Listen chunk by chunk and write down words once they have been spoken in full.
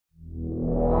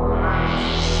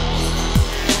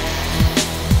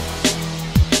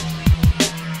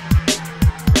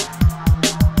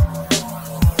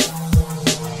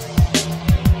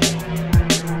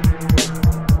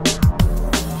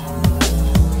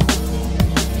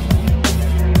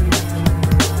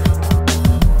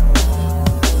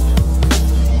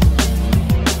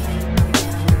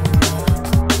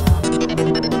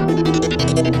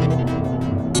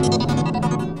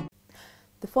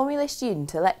Formula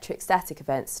Student Electric Static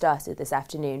events started this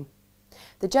afternoon.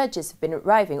 The judges have been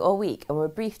arriving all week and were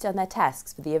briefed on their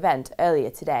tasks for the event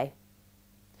earlier today.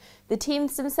 The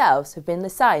teams themselves have been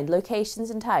assigned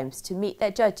locations and times to meet their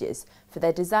judges for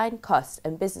their design, cost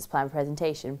and business plan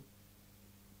presentation.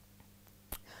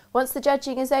 Once the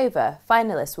judging is over,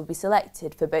 finalists will be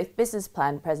selected for both business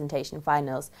plan presentation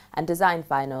finals and design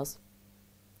finals.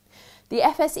 The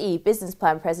FSE Business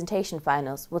Plan Presentation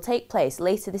Finals will take place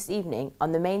later this evening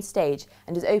on the main stage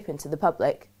and is open to the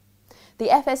public. The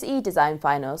FSE Design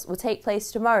Finals will take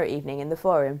place tomorrow evening in the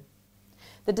Forum.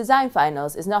 The Design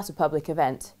Finals is not a public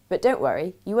event, but don't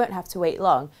worry, you won't have to wait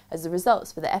long as the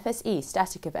results for the FSE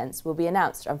static events will be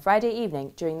announced on Friday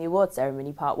evening during the award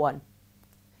ceremony Part 1.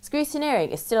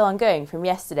 Scrutineering is still ongoing from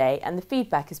yesterday and the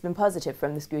feedback has been positive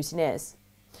from the scrutineers.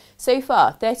 So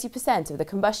far, 30% of the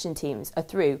combustion teams are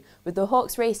through, with the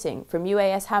Hawks Racing from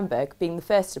UAS Hamburg being the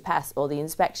first to pass all the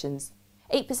inspections.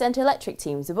 8% electric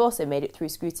teams have also made it through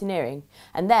scrutineering,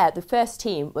 and there the first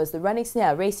team was the Running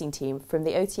Snail Racing team from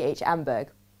the OTH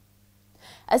Hamburg.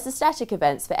 As the static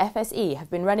events for FSE have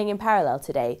been running in parallel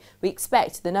today, we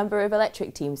expect the number of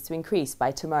electric teams to increase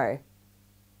by tomorrow.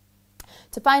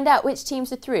 To find out which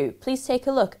teams are through, please take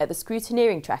a look at the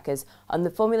scrutineering trackers on the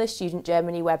Formula Student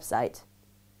Germany website.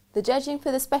 The judging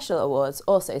for the Special Awards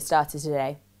also started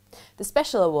today. The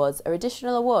Special Awards are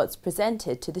additional awards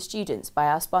presented to the students by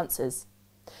our sponsors.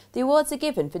 The awards are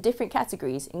given for different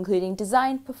categories including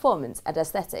design, performance and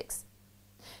aesthetics.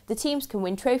 The teams can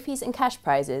win trophies and cash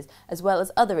prizes as well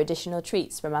as other additional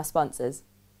treats from our sponsors.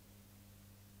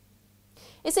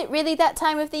 Is it really that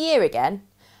time of the year again?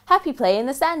 Happy Play in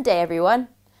the Sand Day everyone!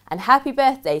 And happy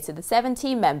birthday to the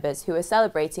 17 members who are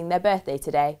celebrating their birthday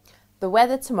today. The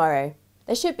weather tomorrow.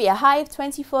 There should be a high of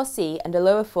 24C and a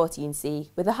low of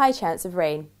 14C, with a high chance of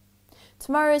rain.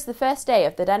 Tomorrow is the first day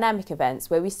of the dynamic events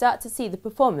where we start to see the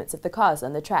performance of the cars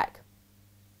on the track.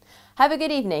 Have a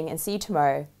good evening and see you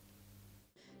tomorrow.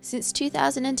 Since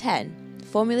 2010,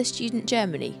 Formula Student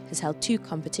Germany has held 2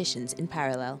 competitions in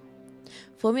parallel: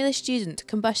 Formula Student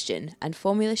Combustion and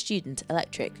Formula Student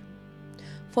Electric.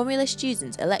 Formula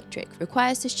Student Electric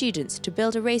requires the students to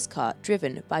build a race car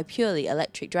driven by purely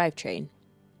electric drivetrain.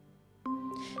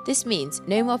 This means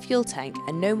no more fuel tank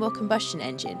and no more combustion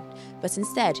engine, but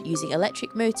instead using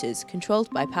electric motors controlled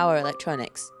by power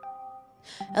electronics.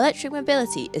 Electric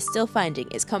mobility is still finding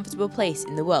its comfortable place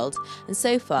in the world, and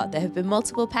so far there have been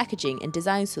multiple packaging and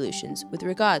design solutions with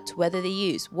regard to whether they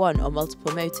use one or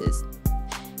multiple motors.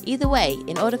 Either way,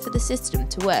 in order for the system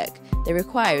to work, they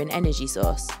require an energy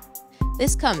source.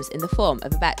 This comes in the form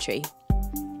of a battery.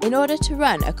 In order to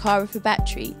run a car with a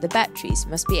battery, the batteries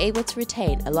must be able to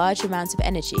retain a large amount of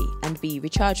energy and be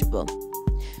rechargeable.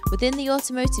 Within the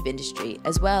automotive industry,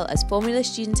 as well as Formula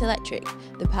Student Electric,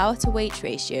 the power-to-weight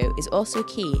ratio is also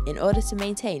key in order to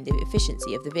maintain the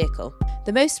efficiency of the vehicle.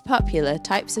 The most popular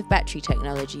types of battery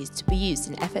technologies to be used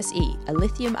in FSE are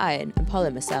lithium-ion and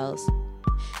polymer cells.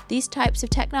 These types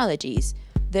of technologies,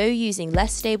 though using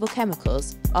less stable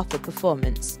chemicals, offer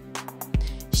performance.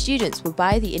 Students will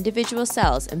buy the individual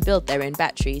cells and build their own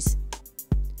batteries.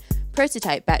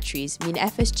 Prototype batteries mean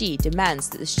FSG demands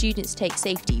that the students take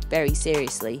safety very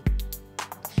seriously.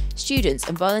 Students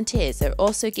and volunteers are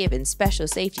also given special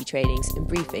safety trainings and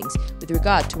briefings with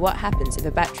regard to what happens if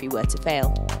a battery were to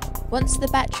fail. Once the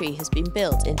battery has been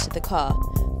built into the car,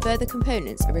 further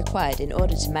components are required in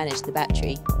order to manage the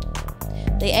battery.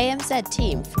 The AMZ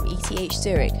team from ETH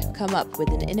Zurich have come up with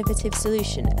an innovative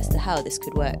solution as to how this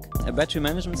could work. A battery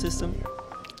management system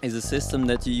is a system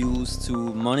that you use to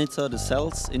monitor the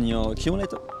cells in your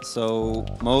accumulator. So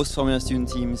most Formula Student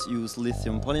teams use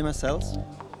lithium polymer cells,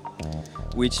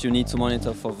 which you need to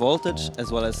monitor for voltage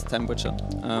as well as temperature.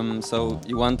 So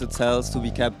you want the cells to be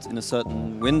kept in a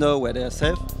certain window where they are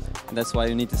safe, and that's why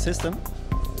you need the system.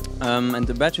 And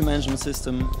the battery management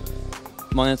system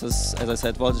monitors, as I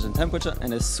said, voltage and temperature,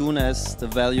 and as soon as the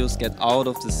values get out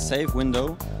of the safe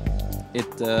window,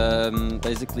 it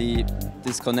basically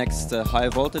disconnects the high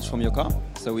voltage from your car.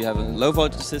 So we have a low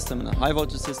voltage system and a high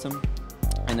voltage system,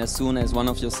 and as soon as one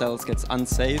of your cells gets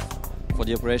unsafe for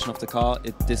the operation of the car,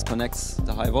 it disconnects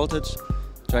the high voltage,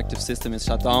 the active system is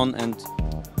shut down and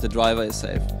the driver is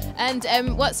safe.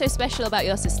 And what's so special about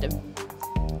your system?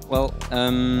 Well,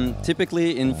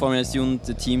 typically in Formula Student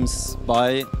the teams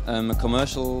buy a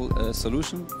commercial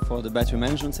solution for the battery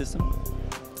management system,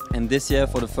 and this year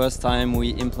for the first time we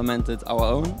implemented our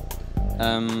own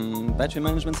battery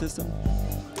management system.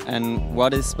 And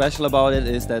what is special about it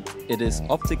is that it is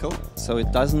optical, so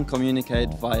it doesn't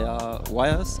communicate via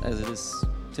wires as it is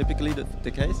typically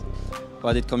the case,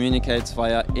 but it communicates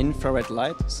via infrared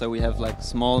light. So we have like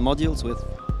small modules with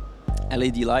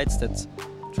LED lights that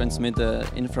transmit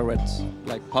infrared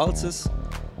like pulses,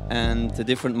 and the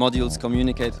different modules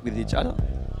communicate with each other.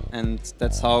 And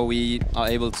that's how we are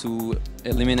able to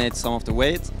eliminate some of the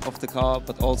weight of the car,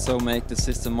 but also make the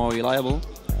system more reliable,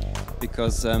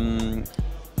 because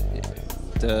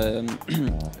the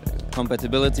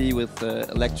compatibility with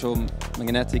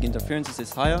electromagnetic interferences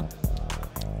is higher,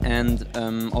 and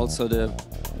also the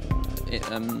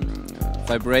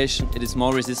vibration, it is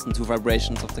more resistant to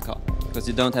vibrations of the car, because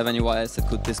you don't have any wires that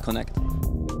could disconnect.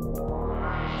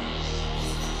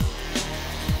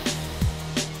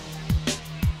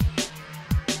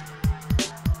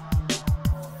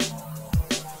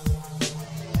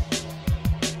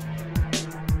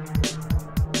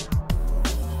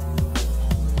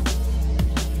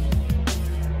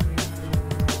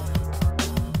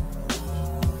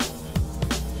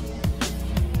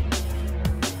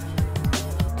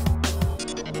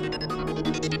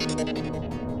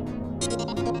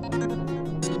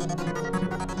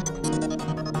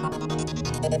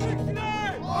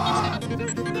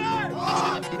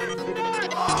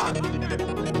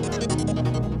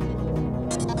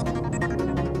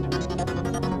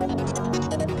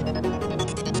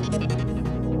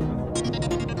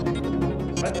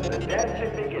 Wenn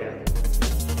der